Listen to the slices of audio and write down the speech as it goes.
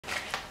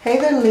Hey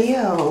there,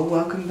 Leo.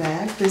 Welcome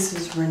back. This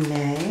is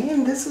Renee,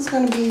 and this is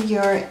going to be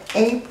your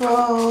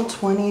April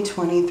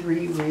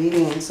 2023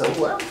 reading. So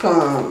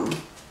welcome.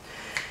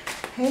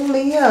 Hey,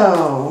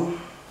 Leo.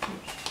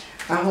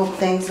 I hope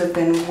things have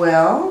been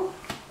well.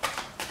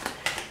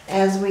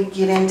 As we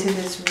get into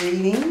this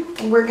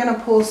reading, we're going to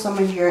pull some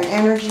of your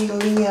energy,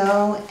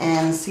 Leo,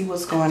 and see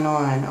what's going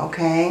on,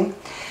 okay?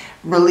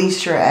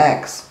 Release your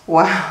ex.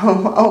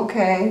 Wow,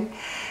 okay.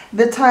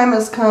 The time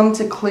has come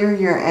to clear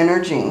your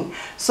energy.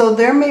 So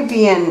there may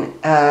be an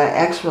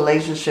ex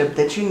relationship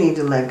that you need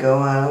to let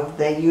go of,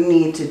 that you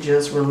need to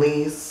just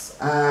release.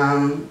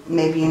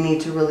 Maybe you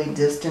need to really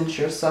distance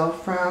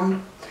yourself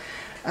from.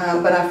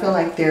 But I feel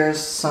like there's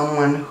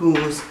someone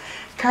who's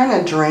kind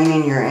of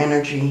draining your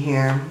energy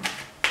here.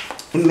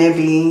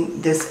 Maybe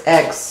this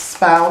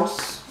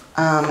ex-spouse,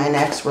 an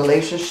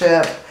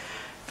ex-relationship,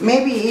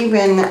 maybe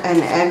even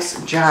an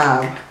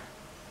ex-job,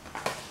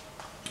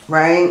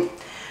 right?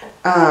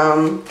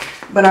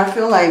 But I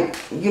feel like,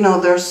 you know,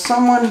 there's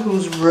someone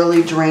who's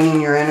really draining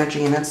your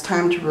energy, and it's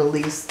time to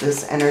release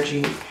this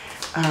energy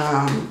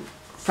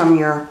from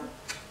your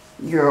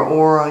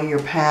aura,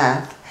 your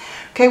path.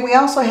 Okay, we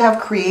also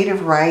have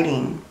creative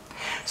writing.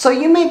 So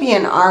you may be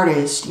an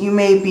artist, you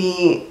may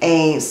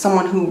be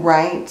someone who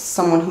writes,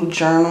 someone who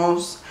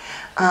journals.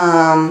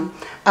 I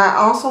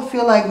also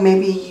feel like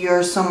maybe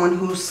you're someone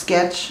who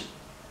sketch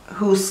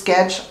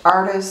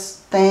artist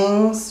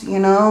things, you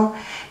know.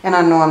 And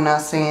I know I'm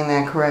not saying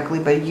that correctly,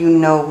 but you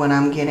know what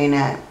I'm getting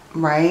at,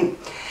 right?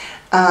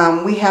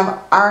 We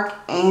have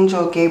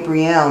Archangel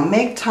Gabriel.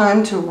 Make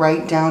time to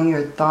write down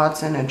your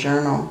thoughts in a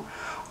journal,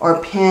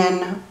 or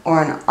pen,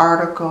 or an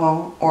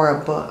article, or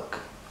a book,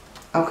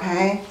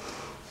 okay?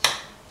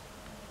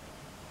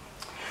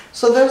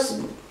 So there's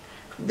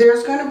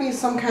going to be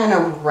some kind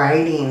of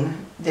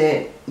writing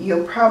that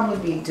you'll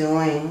probably be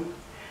doing,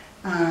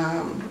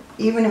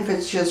 even if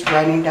it's just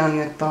writing down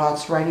your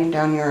thoughts, writing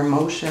down your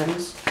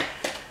emotions.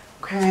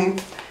 Okay,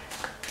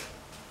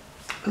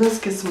 let's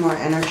get some more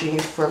energy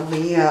for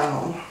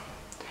Leo.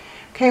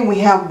 Okay, we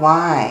have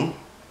why.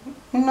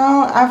 You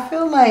know, I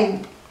feel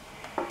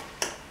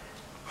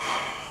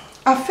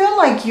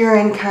like you're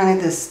in kind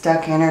of this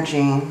stuck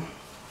energy,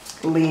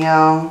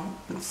 Leo.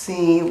 Let's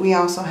see, we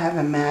also have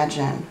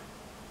imagine.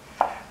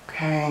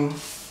 Okay.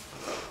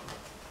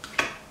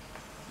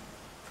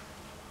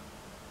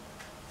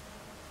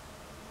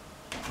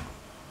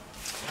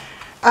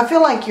 I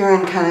feel like you're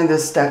in kind of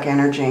this stuck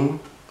energy.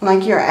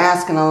 Like you're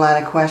asking a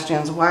lot of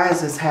questions. Why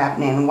is this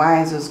happening?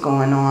 Why is this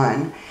going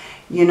on?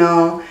 You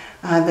know,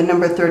 the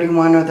number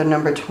 31 or the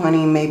number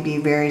 20 may be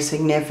very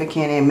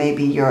significant. It may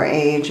be your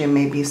age. It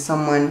may be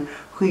someone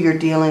who you're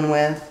dealing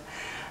with.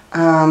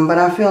 But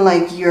I feel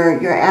like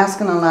you're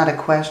asking a lot of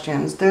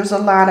questions. There's a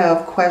lot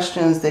of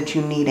questions that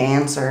you need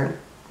answered,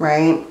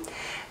 right?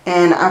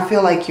 And I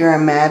feel like you're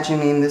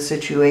imagining the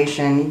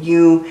situation.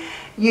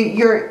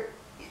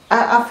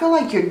 I feel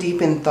like you're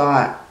deep in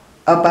thought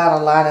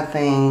about a lot of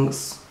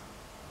things,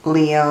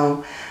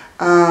 Leo.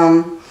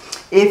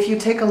 If you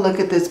take a look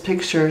at this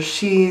picture,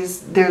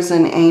 there's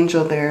an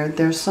angel there.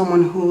 There's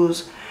someone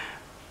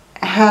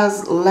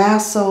has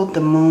lassoed the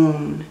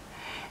moon,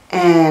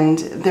 and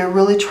they're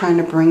really trying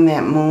to bring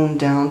that moon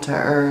down to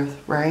earth,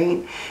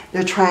 right?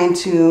 They're trying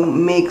to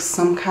make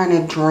some kind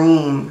of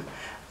dream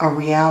a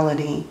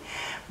reality,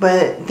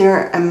 but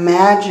they're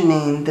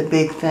imagining the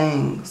big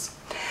things.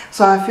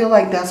 So I feel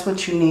like that's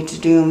what you need to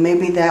do.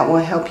 Maybe that will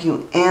help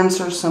you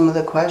answer some of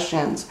the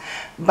questions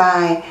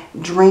by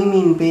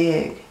dreaming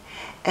big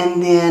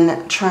and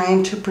then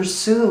trying to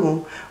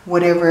pursue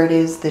whatever it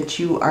is that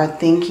you are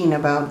thinking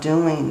about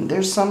doing.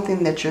 There's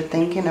something that you're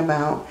thinking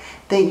about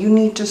that you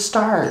need to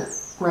start,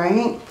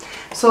 right?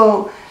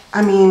 So,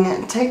 I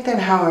mean, take that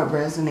how it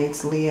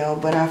resonates, Leo,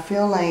 but I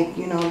feel like,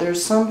 you know,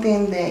 there's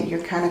something that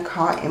you're kind of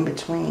caught in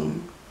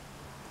between.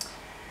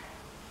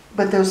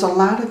 But there's a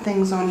lot of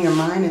things on your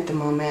mind at the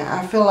moment.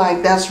 I feel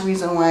like that's the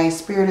reason why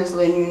Spirit is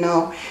letting you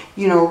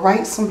know,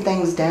 write some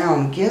things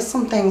down. Get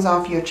some things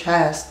off your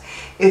chest.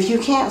 If you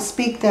can't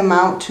speak them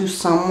out to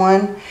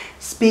someone,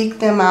 speak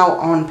them out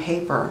on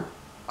paper,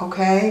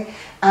 okay?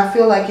 I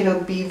feel like it'll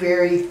be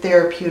very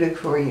therapeutic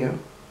for you.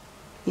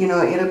 You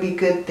know, it'll be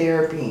good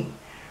therapy,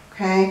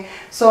 okay?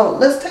 So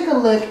let's take a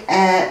look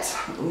at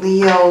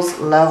Leo's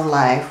love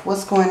life.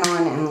 What's going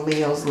on in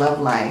Leo's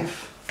love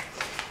life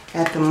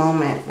at the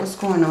moment? What's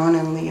going on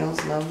in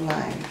Leo's love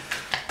life?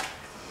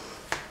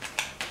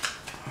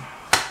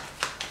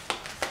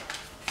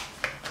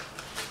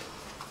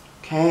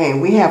 Okay,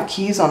 we have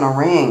keys on a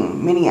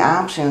ring, many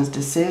options,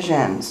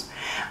 decisions.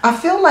 I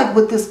feel like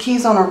with this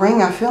keys on a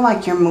ring, I feel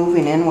like you're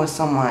moving in with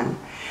someone.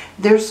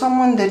 There's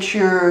someone that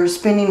you're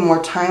spending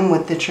more time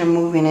with, that you're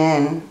moving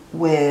in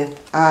with.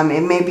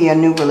 It may be a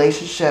new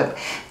relationship.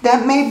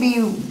 That may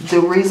be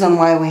the reason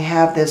why we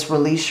have this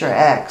release your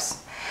ex.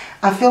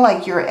 I feel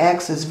like your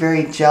ex is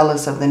very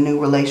jealous of the new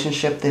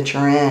relationship that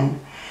you're in.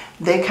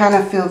 They kind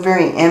of feel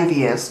very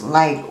envious.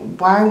 Like,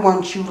 why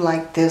weren't you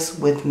like this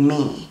with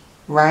me?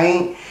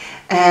 Right?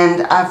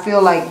 And I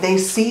feel like they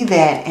see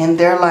that and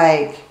they're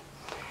like,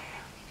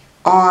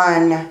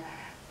 on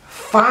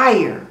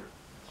fire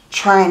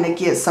trying to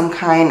get some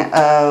kind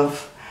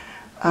of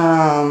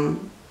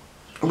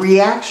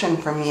reaction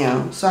from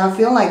you. So I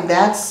feel like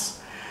that's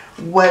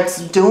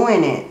what's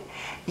doing it.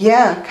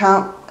 Yeah,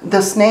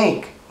 the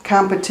snake,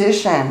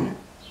 competition.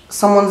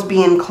 Someone's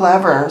being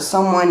clever.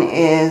 Someone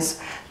is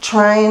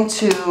trying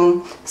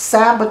to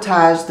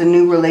sabotage the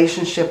new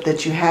relationship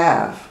that you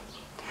have.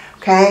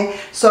 Okay,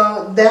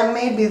 so that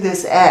may be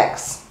this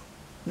ex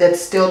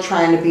that's still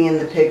trying to be in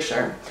the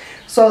picture.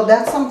 So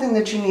that's something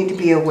that you need to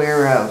be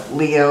aware of,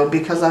 Leo,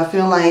 because I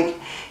feel like,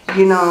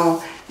 you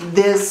know,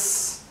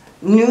 this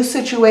new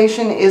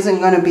situation isn't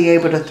going to be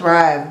able to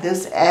thrive.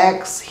 This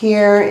ex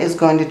here is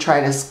going to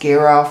try to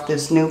scare off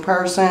this new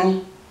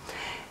person,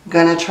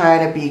 going to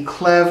try to be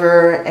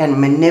clever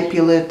and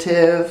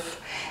manipulative.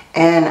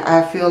 And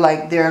I feel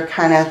like they're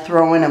kind of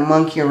throwing a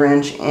monkey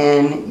wrench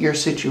in your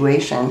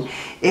situation.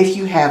 If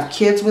you have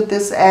kids with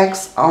this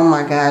ex, oh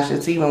my gosh,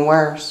 it's even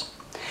worse.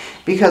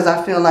 Because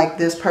I feel like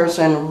this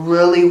person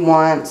really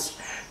wants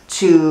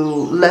to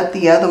let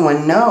the other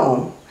one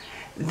know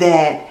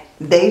that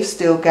they've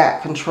still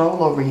got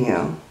control over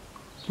you,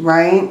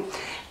 right?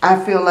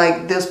 I feel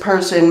like this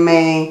person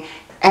may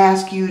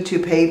ask you to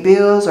pay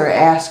bills or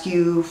ask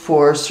you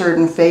for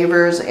certain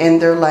favors,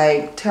 and they're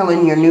like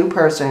telling your new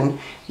person,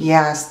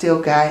 yeah, I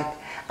still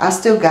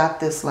got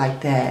this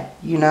like that,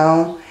 you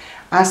know?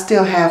 I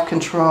still have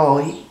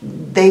control.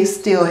 They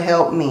still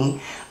help me.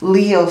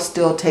 Leo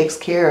still takes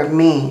care of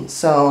me.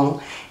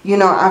 So, you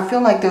know, I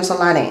feel like there's a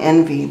lot of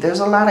envy. There's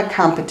a lot of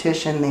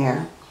competition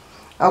there.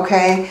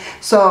 Okay?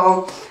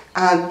 So,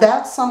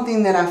 that's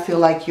something that I feel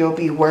like you'll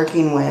be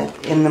working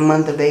with in the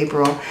month of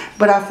April.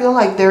 But I feel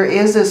like there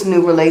is this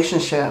new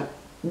relationship.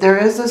 There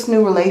is this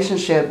new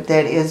relationship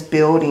that is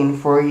building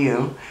for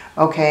you.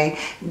 Okay?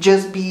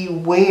 Just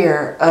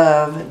beware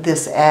of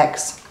this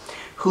ex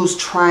who's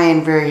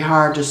trying very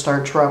hard to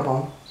start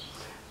trouble.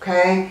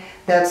 Okay?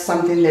 That's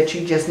something that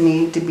you just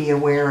need to be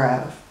aware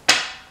of.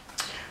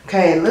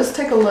 Okay, let's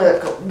take a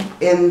look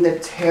in the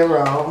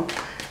tarot.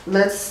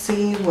 Let's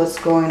see what's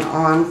going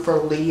on for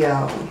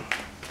Leo.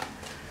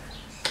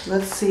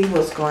 Let's see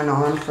what's going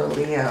on for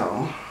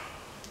Leo.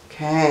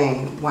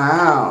 Okay,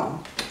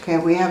 wow. Okay,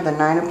 we have the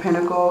Nine of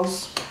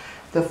Pentacles,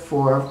 the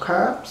Four of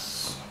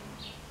Cups.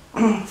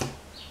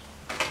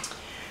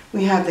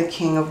 We have the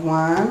King of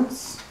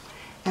Wands.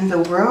 And the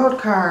World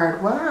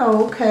card.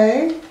 Wow,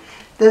 okay.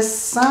 The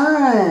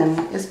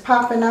Sun is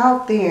popping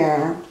out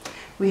there.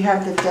 We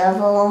have the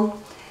Devil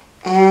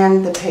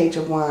and the Page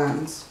of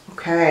Wands.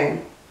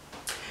 Okay.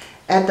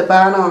 At the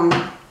bottom,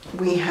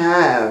 we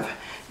have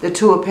the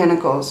Two of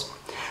Pentacles.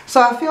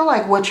 So I feel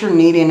like what you're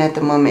needing at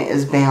the moment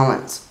is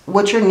balance.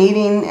 What you're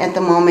needing at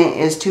the moment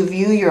is to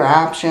view your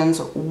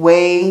options,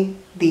 weigh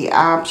the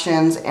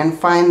options, and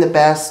find the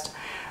best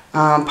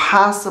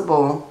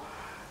possible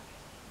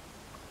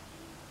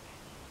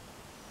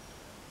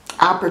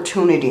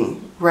opportunity,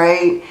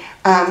 right?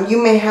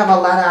 You may have a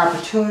lot of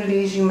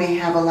opportunities. You may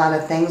have a lot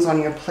of things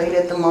on your plate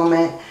at the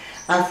moment.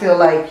 I feel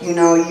like, you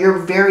know, you're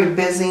very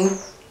busy.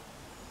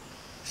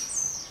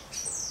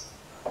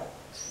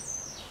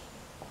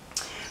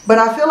 But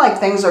I feel like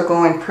things are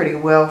going pretty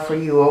well for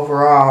you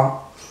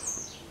overall.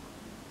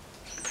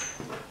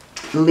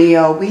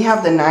 Leo, we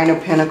have the Nine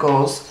of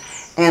Pentacles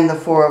and the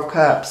Four of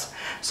Cups.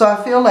 So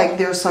I feel like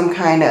there's some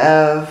kind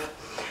of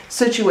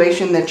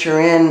situation that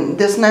you're in.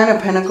 This Nine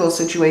of Pentacles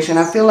situation,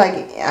 I feel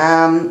like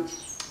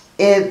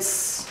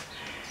it's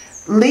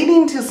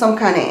leading to some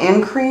kind of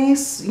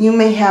increase. You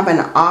may have an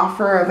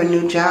offer of a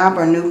new job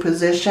or new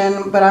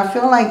position, but I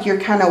feel like you're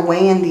kind of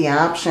weighing the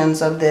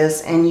options of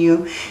this, and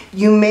you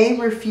may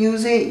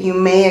refuse it, you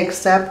may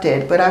accept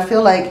it, but I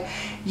feel like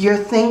you're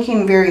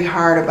thinking very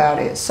hard about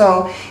it.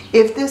 So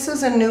if this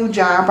is a new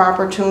job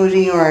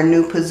opportunity or a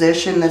new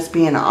position that's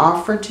being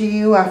offered to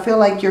you, I feel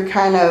like you're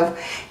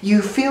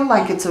you feel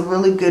like it's a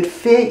really good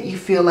fit. You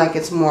feel like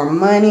it's more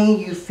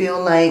money. You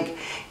feel like,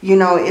 you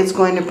know, it's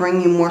going to bring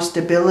you more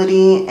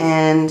stability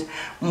and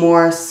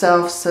more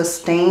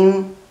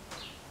self-sustain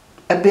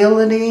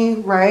ability,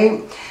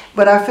 right?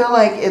 But I feel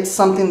like it's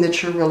something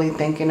that you're really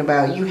thinking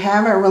about. You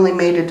haven't really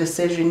made a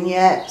decision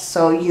yet,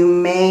 so you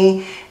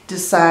may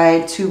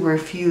decide to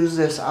refuse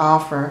this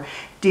offer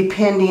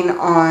depending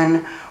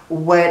on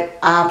what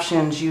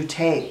options you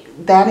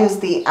take. That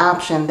is the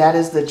option, that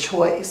is the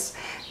choice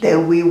that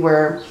we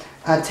were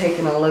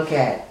taking a look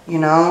at, you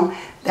know.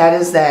 That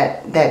is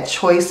that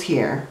choice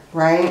here,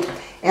 right?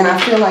 And I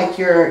feel like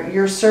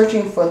you're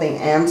searching for the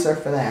answer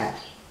for that.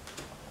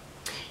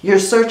 You're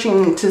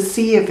searching to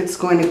see if it's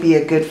going to be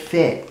a good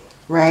fit,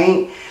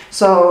 right?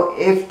 So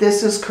if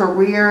this is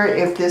career,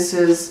 if this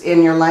is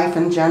in your life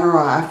in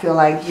general, I feel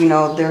like, you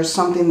know, there's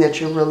something that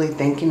you're really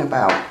thinking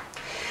about.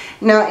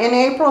 Now in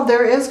April,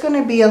 there is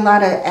going to be a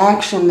lot of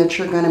action that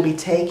you're going to be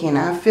taking.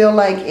 I feel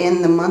like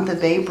in the month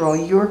of April,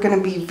 you're going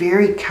to be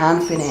very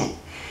confident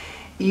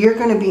you're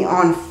going to be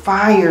on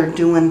fire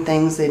doing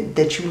things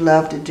that you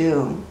love to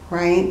do,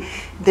 right?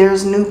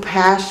 There's new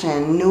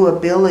passion, new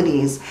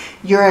abilities.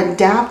 You're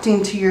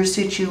adapting to your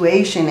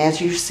situation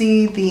as you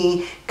see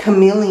the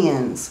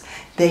chameleons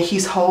that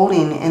he's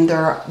holding and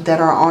that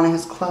are on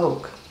his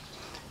cloak,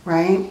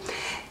 right?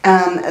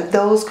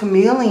 Those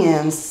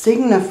chameleons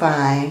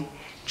signify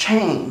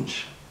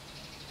change.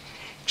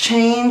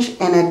 Change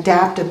and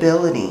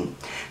adaptability.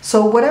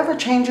 So whatever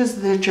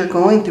changes that you're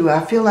going through,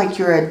 I feel like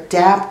you're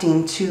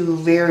adapting to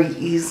very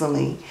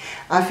easily.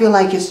 I feel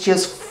like it's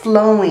just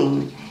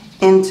flowing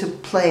into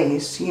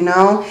place, you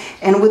know?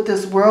 And with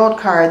this World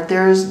card,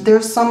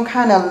 there's some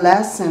kind of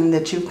lesson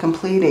that you've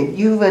completed.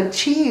 You've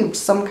achieved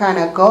some kind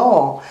of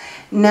goal.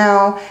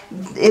 Now,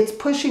 it's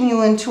pushing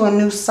you into a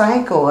new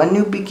cycle, a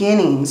new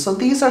beginning. So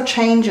these are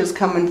changes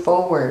coming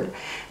forward.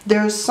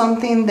 There's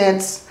something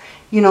that's,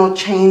 you know,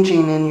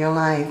 changing in your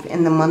life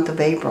in the month of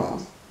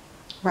April.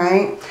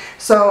 Right?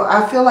 So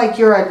I feel like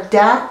you're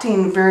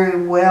adapting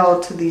very well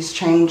to these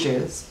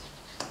changes.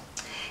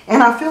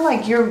 And I feel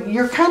like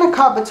you're kind of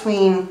caught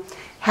between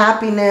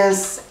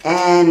happiness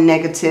and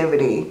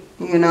negativity,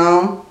 you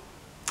know?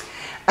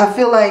 I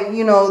feel like,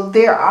 you know,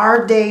 there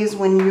are days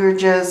when you're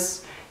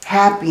just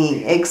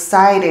happy,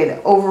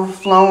 excited,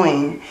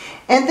 overflowing.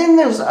 And then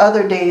there's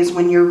other days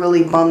when you're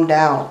really bummed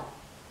out.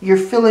 You're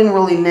feeling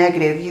really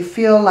negative. You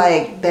feel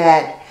like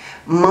that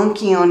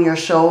monkey on your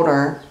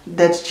shoulder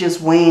that's just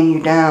weighing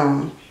you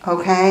down,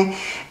 okay?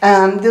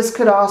 This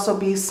could also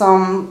be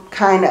some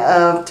kind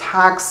of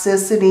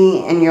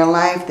toxicity in your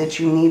life that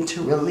you need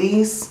to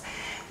release.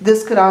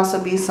 This could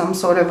also be some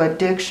sort of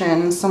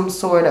addiction, some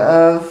sort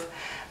of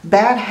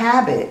bad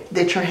habit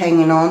that you're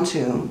hanging on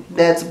to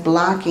that's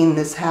blocking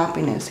this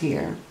happiness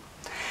here.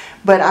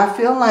 But I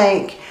feel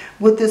like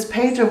with this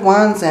Page of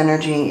Wands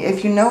energy,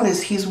 if you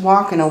notice, he's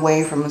walking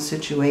away from a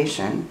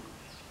situation.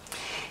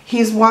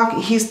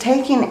 He's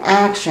taking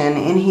action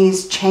and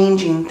he's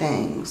changing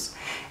things.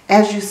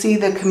 As you see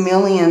the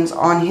chameleons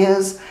on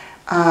his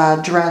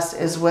dress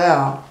as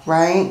well,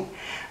 right?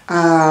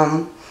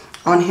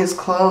 On his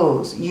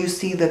clothes, you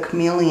see the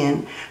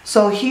chameleon.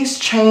 So he's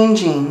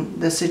changing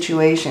the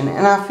situation.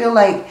 And I feel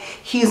like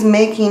he's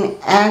making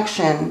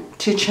action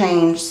to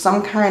change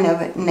some kind of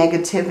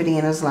negativity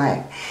in his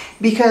life.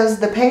 Because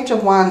the Page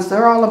of Wands,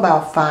 they're all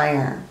about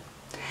fire.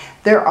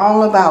 They're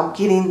all about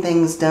getting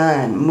things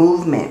done,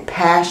 movement,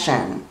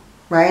 passion,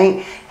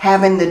 right?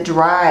 Having the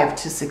drive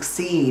to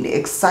succeed,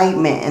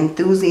 excitement,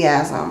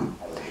 enthusiasm.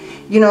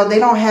 You know, they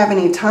don't have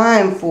any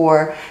time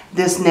for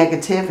this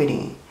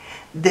negativity,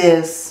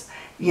 this,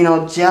 you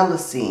know,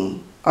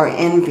 jealousy or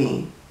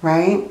envy,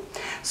 right?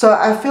 So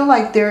I feel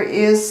like there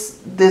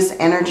is this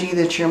energy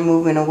that you're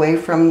moving away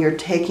from. You're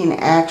taking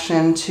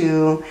action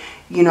to,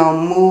 you know,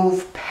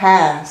 move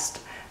past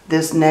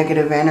this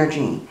negative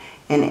energy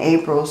in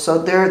April.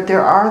 So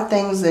there are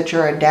things that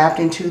you're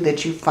adapting to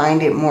that you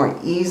find it more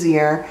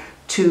easier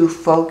to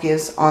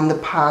focus on the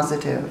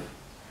positive.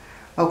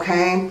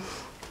 Okay?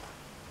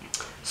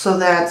 So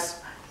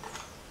that's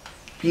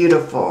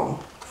beautiful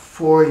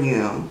for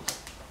you,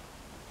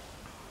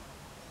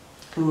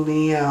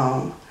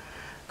 Leo.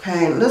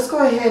 Okay, let's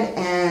go ahead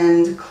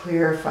and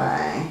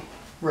clarify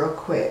real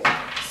quick.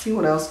 See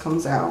what else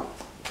comes out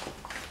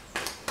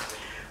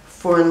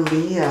for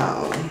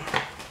Leo.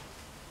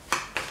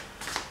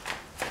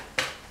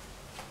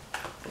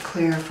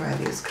 Clarify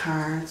these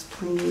cards,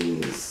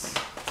 please.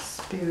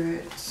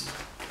 Spirit,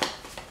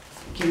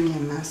 give me a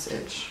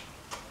message.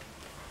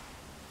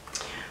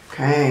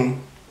 Okay,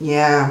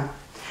 yeah.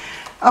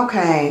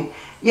 Okay,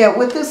 yeah,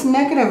 with this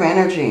negative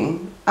energy,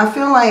 I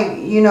feel like,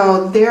 you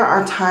know, there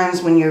are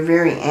times when you're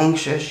very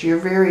anxious, you're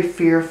very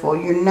fearful,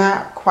 you're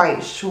not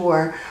quite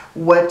sure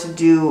what to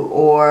do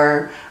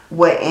or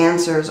what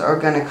answers are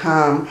going to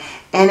come.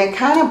 And it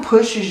kind of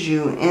pushes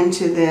you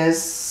into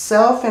this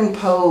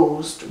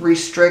self-imposed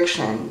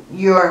restriction.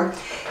 You're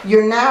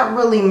not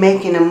really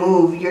making a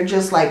move. You're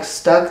just like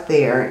stuck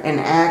there in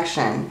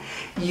action.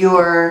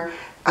 You're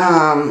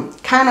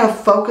kind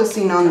of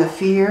focusing on the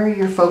fear.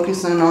 You're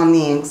focusing on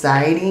the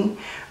anxiety,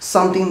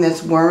 something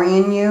that's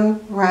worrying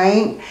you,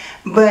 right?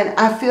 But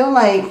I feel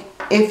like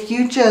if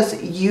you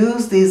just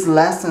use these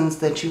lessons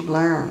that you've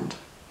learned,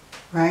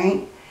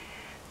 right?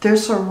 They're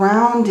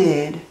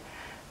surrounded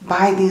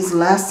by these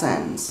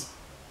lessons.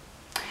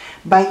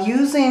 By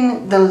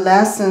using the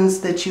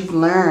lessons that you've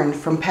learned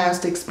from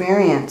past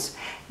experience,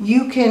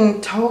 you can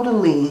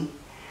totally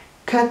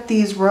cut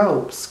these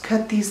ropes,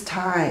 cut these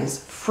ties,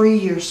 free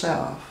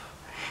yourself.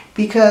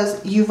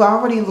 Because you've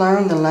already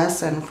learned the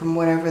lesson from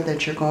whatever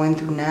that you're going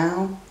through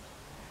now.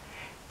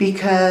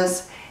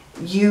 Because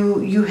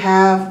you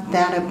have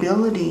that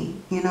ability,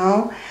 you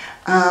know.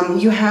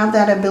 You have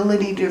that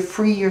ability to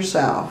free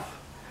yourself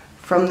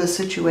from the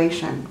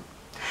situation.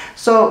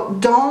 So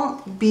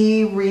don't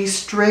be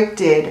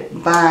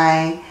restricted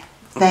by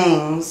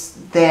things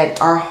that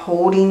are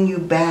holding you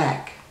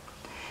back.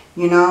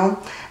 You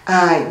know,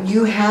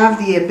 you have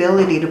the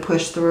ability to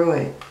push through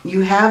it.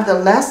 You have the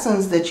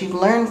lessons that you've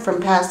learned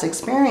from past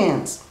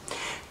experience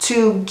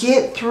to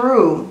get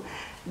through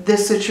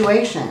this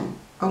situation.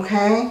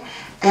 Okay?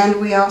 And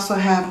we also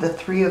have the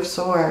Three of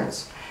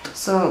Swords.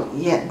 So,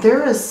 yeah,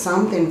 there is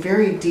something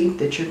very deep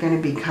that you're going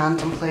to be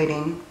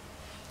contemplating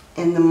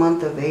in the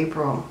month of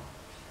April.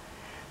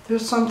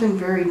 There's something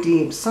very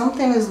deep.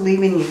 Something is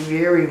leaving you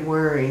very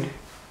worried.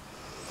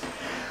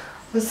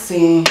 Let's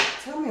see.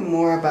 Tell me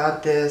more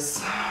about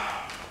this.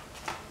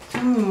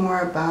 Tell me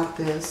more about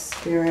this,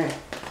 Spirit.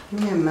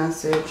 Give me a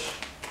message.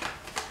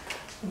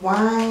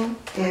 Why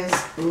is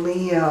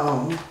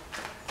Leo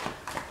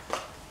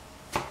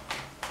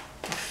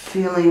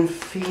feeling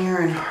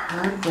fear and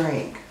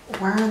heartbreak?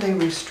 Why are they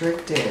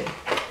restricted?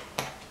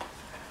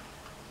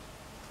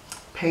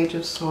 Page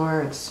of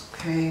Swords.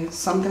 Okay,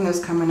 something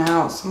is coming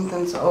out.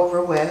 Something's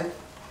over with.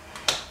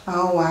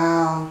 Oh,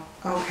 wow.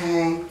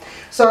 Okay.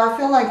 So I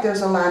feel like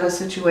there's a lot of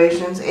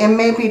situations. It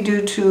may be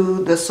due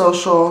to the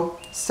social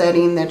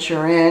setting that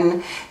you're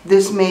in.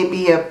 This may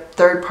be a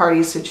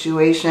third-party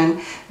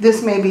situation.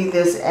 This may be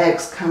this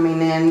ex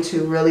coming in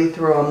to really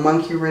throw a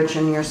monkey wrench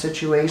in your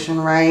situation,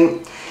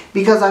 right?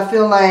 Because I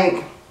feel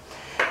like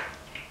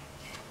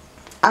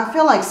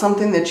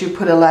something that you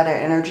put a lot of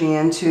energy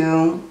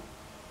into,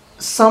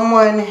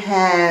 someone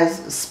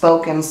has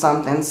spoken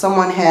something.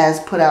 Someone has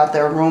put out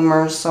their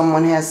rumors.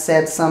 Someone has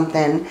said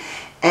something.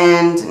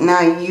 And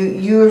now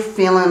you're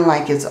feeling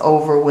like it's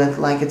over with,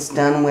 like it's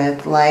done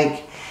with,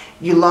 like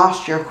you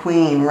lost your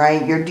queen,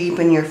 right? You're deep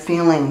in your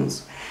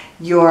feelings.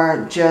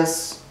 You're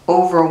just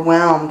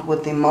overwhelmed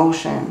with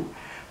emotion,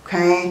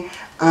 okay?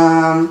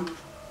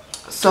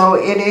 So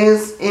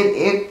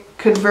it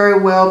could very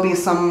well be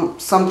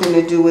something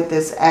to do with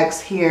this ex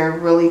here,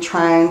 really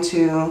trying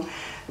to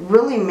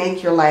really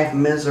make your life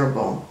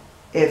miserable.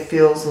 It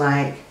feels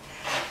like.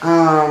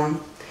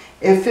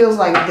 It feels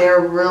like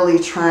they're really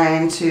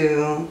trying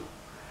to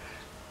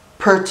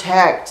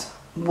protect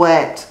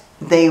what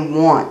they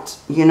want,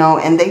 you know,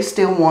 and they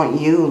still want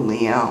you,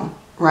 Leo,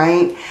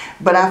 right?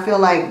 But I feel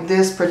like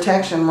this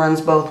protection runs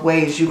both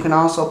ways. You can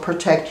also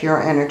protect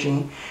your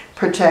energy,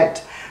 protect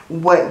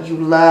what you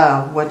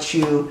love, what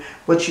you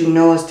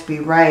know is to be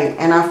right.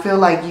 And I feel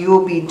like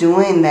you'll be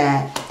doing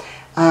that.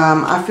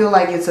 I feel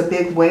like it's a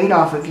big weight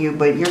off of you,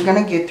 but you're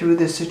going to get through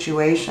this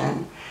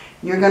situation.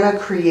 You're going to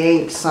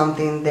create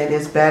something that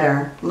is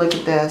better. Look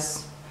at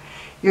this.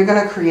 You're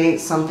going to create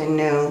something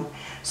new.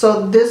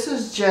 So this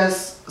is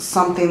just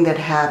something that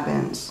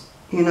happens.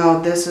 You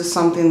know, this is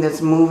something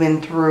that's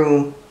moving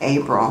through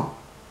April.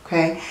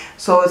 Okay?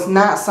 So it's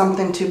not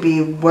something to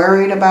be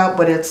worried about,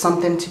 but it's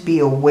something to be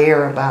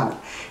aware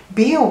about.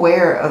 Be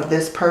aware of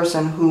this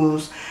person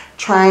who's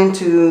trying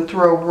to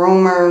throw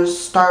rumors,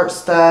 start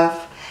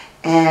stuff,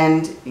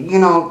 and, you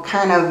know,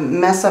 kind of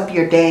mess up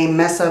your day,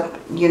 mess up,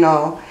 you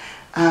know,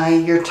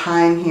 your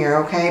time here,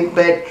 okay?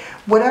 But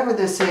whatever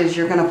this is,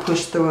 you're going to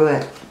push through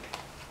it.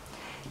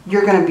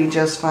 You're going to be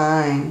just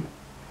fine,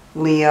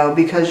 Leo,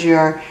 because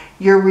you're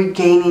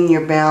regaining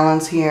your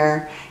balance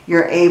here.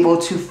 You're able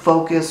to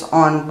focus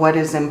on what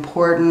is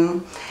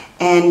important,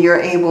 and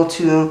you're able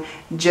to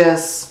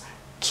just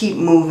keep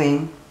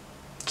moving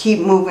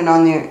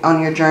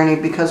on your journey,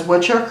 because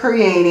what you're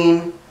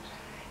creating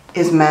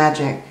is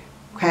magic.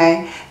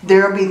 Okay,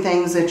 there will be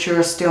things that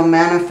you're still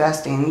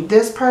manifesting.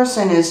 This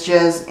person is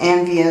just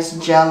envious,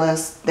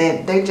 jealous.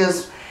 They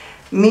just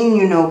mean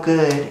you no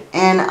good.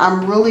 And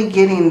I'm really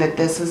getting that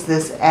this is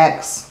this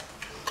ex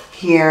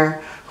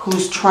here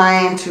who's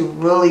trying to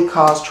really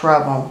cause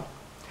trouble.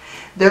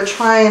 They're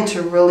trying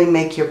to really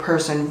make your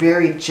person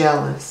very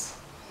jealous.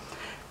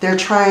 They're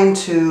trying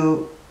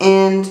to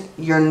end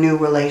your new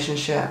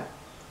relationship,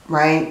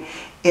 right?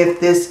 If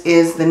this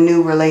is the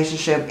new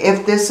relationship,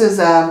 if this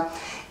is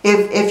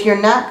if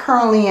you're not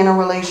currently in a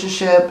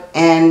relationship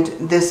and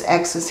this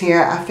ex is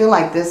here, I feel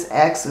like this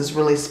ex is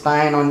really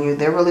spying on you.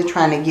 They're really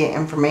trying to get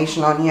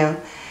information on you.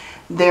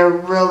 They're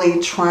really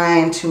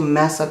trying to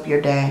mess up your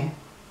day,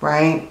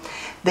 right?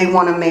 They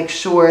want to make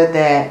sure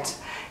that,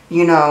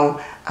 you know,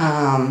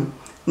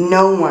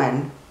 no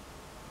one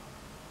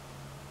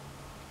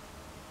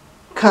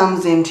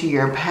comes into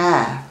your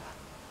path.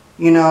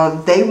 You know,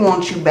 they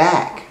want you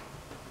back.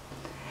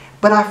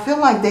 But I feel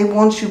like they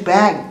want you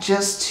back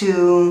just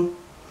to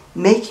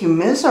make you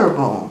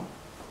miserable.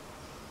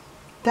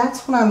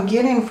 That's what I'm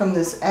getting from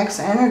this ex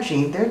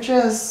energy. They're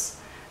just,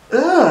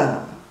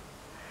 ugh.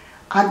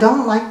 I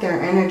don't like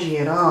their energy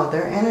at all.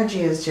 Their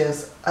energy is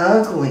just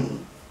ugly.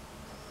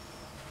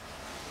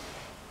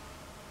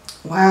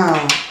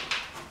 Wow.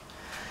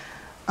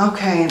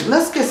 Okay,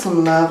 let's get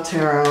some love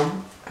tarot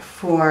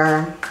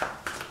for,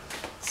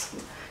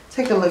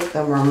 take a look at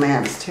the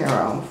romance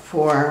tarot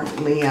for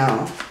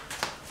Leo.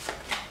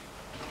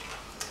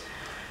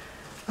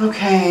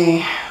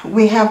 Okay,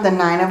 we have the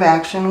Nine of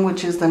Action,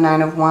 which is the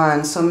Nine of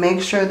Wands. So make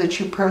sure that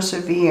you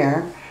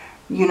persevere.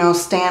 You know,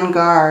 stand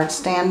guard.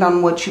 Stand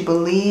on what you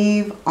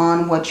believe,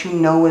 on what you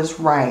know is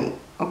right.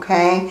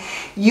 Okay?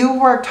 You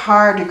worked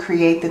hard to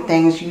create the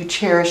things you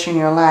cherish in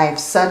your life,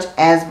 such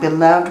as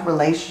beloved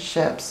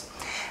relationships,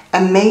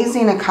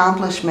 amazing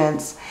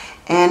accomplishments,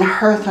 and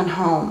hearth and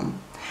home.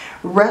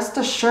 Rest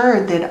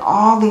assured that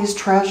all these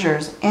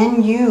treasures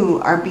in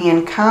you are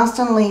being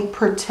constantly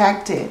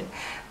protected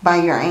by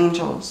your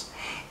angels.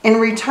 In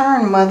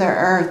return, Mother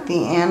Earth,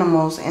 the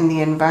animals, and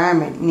the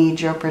environment need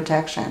your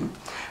protection.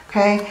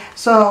 Okay,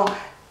 so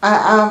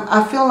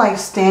I feel like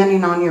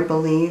standing on your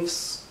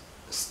beliefs,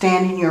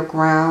 standing your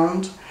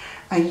ground.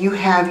 You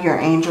have your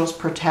angels'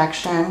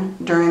 protection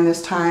during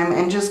this time,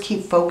 and just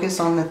keep focused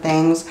on the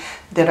things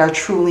that are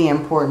truly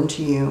important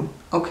to you.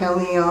 Okay,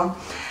 Leo?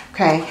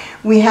 Okay,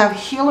 we have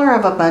Healer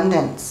of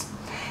Abundance.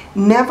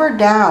 Never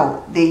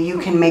doubt that you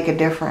can make a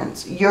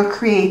difference. Your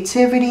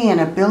creativity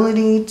and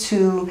ability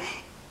to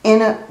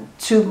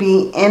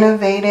be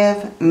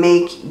innovative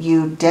make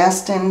you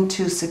destined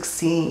to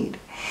succeed.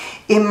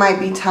 It might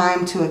be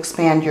time to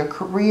expand your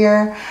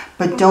career,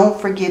 but don't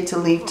forget to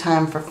leave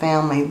time for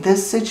family.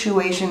 This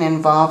situation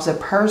involves a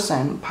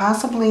person,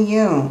 possibly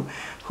you,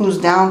 who's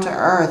down to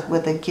earth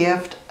with a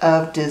gift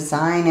of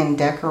design and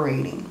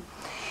decorating.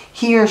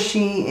 He or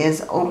she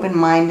is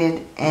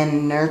open-minded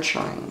and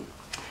nurturing.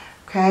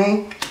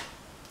 Okay?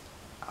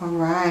 All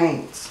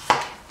right.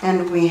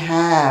 And we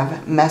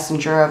have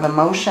Messenger of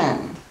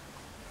Emotion.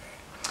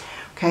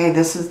 Okay,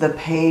 this is the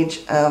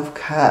Page of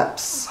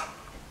Cups.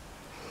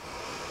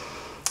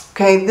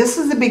 Okay, this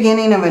is the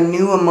beginning of a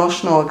new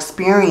emotional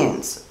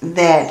experience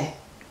that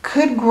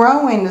could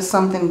grow into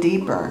something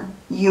deeper.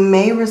 You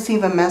may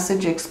receive a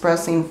message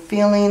expressing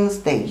feelings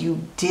that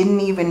you didn't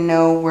even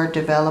know were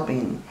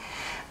developing.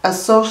 A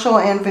social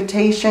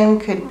invitation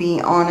could be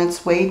on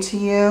its way to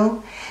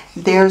you.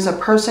 There's a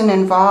person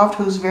involved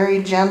who's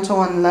very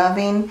gentle and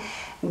loving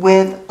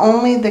with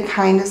only the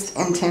kindest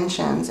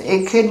intentions.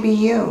 It could be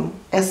you,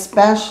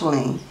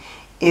 especially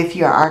if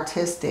you're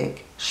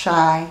artistic,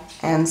 shy,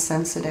 and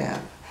sensitive.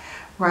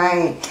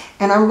 Right?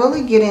 And I'm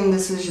really getting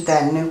this is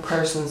that new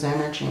person's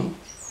energy.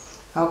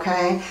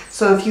 Okay?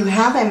 So if you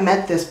haven't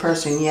met this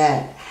person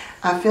yet,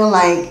 I feel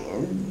like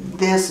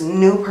this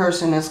new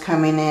person is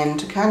coming in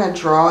to kind of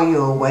draw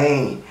you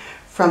away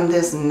from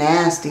this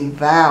nasty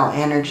vow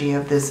energy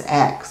of this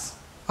ex.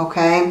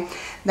 Okay?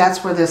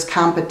 That's where this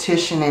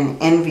competition and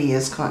envy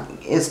is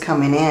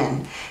coming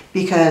in,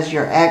 because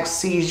your ex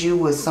sees you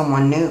with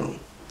someone new,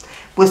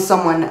 with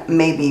someone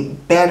maybe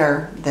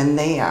better than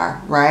they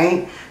are,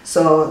 right?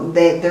 So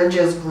they're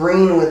just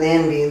green with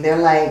envy. They're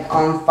like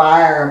on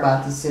fire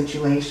about the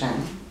situation.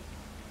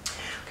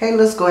 Okay,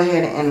 let's go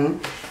ahead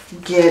and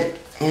get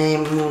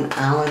a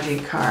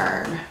Moonology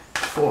card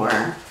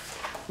for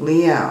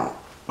Leo.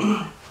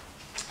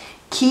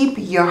 Keep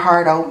your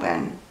heart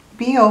open.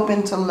 Be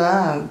open to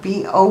love.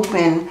 Be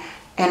open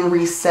and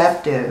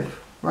receptive,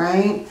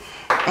 right?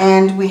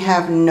 And we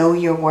have Know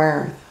Your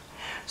Worth.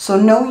 So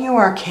know you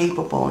are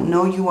capable.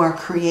 Know you are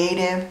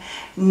creative.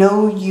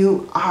 Know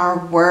you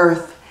are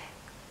worth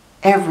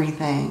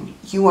everything.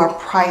 You are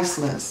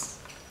priceless,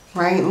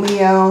 right,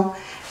 Leo?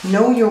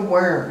 Know your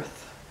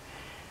worth.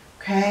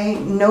 Okay?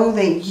 Know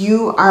that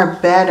you are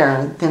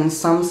better than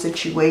some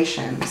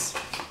situations.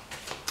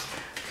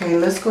 Okay,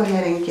 let's go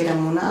ahead and get a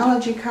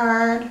Moonology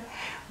card.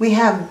 We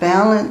have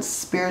balance,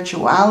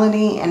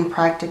 spirituality, and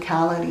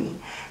practicality.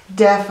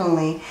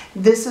 Definitely.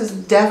 This is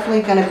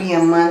definitely going to be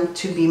a month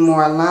to be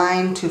more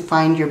aligned, to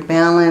find your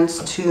balance,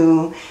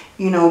 to,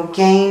 you know,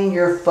 gain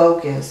your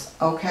focus.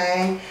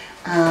 Okay?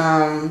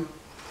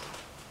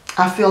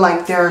 I feel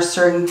like there are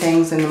certain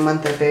things in the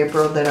month of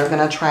April that are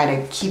going to try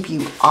to keep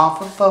you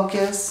off of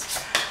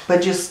focus,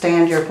 but just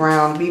stand your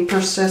ground. Be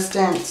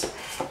persistent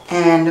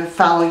and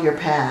follow your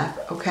path.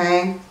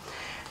 Okay?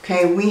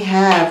 Okay, we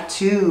have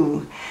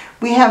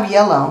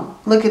yellow.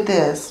 Look at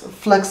this.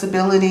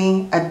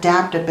 Flexibility,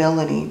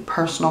 adaptability,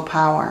 personal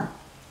power.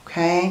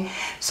 Okay?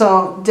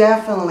 So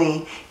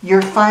definitely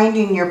you're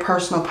finding your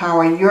personal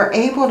power. You're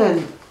able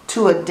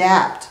to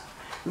adapt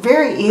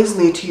very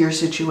easily to your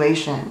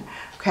situation.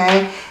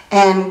 Okay?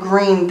 And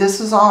green, this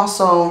is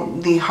also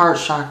the heart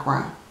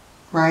chakra.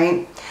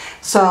 Right?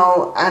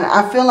 So, and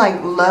I feel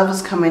like love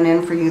is coming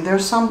in for you.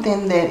 There's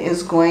something that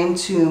is going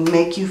to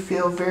make you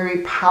feel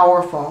very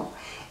powerful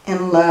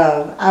in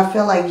love. I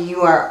feel like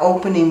you are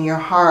opening your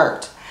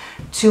heart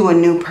to a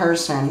new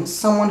person.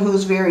 Someone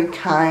who's very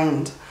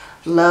kind,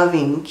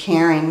 loving,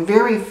 caring,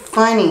 very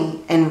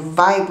funny and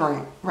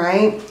vibrant,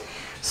 right?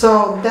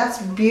 So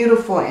that's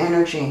beautiful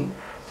energy.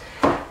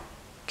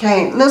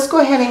 Okay, let's go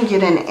ahead and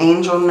get an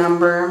angel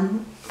number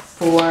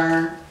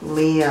for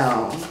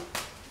Leo.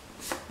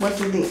 What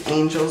do the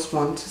angels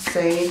want to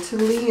say to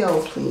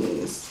Leo,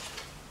 please?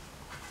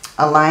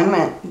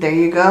 Alignment. There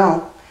you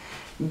go.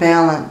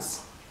 Balance.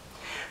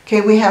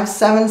 Okay, we have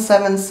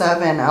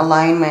 777,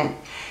 alignment.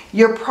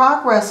 Your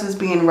progress is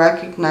being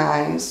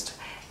recognized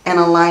and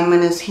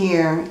alignment is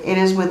here. It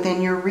is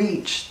within your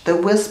reach. The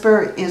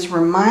whisper is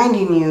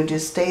reminding you to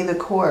stay the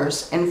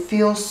course and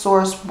feel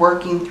source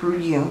working through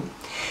you.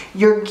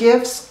 Your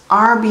gifts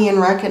are being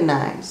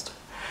recognized.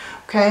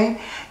 Okay?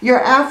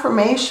 Your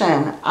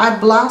affirmation, I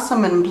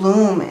blossom and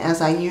bloom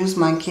as I use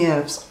my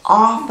gifts.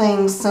 All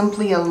things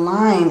simply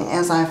align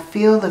as I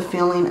feel the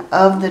feeling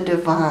of the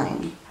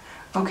divine.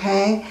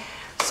 Okay?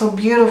 So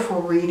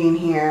beautiful reading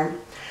here.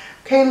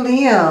 Okay,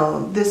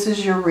 Leo, this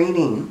is your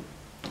reading.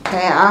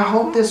 Okay, I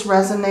hope this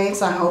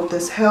resonates. I hope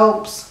this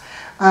helps.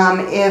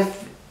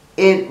 If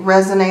it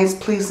resonates,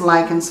 please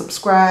like and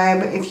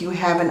subscribe if you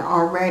haven't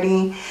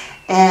already.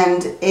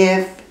 And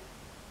if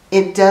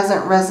it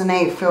doesn't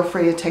resonate, feel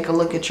free to take a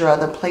look at your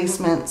other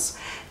placements.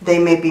 They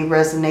may be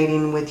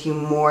resonating with you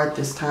more at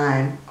this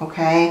time,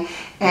 okay?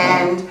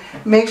 And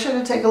make sure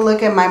to take a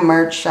look at my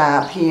merch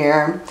shop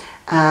here.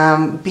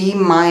 Be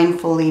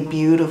Mindfully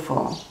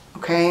Beautiful,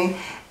 okay?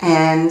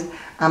 And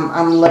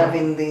I'm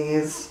loving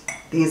these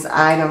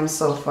items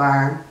so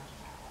far.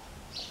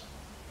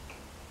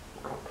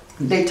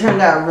 They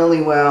turned out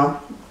really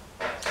well.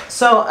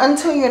 So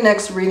until your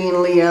next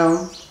reading,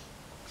 Leo,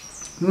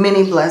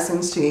 many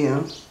blessings to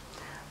you.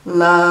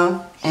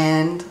 Love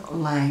and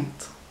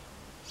light.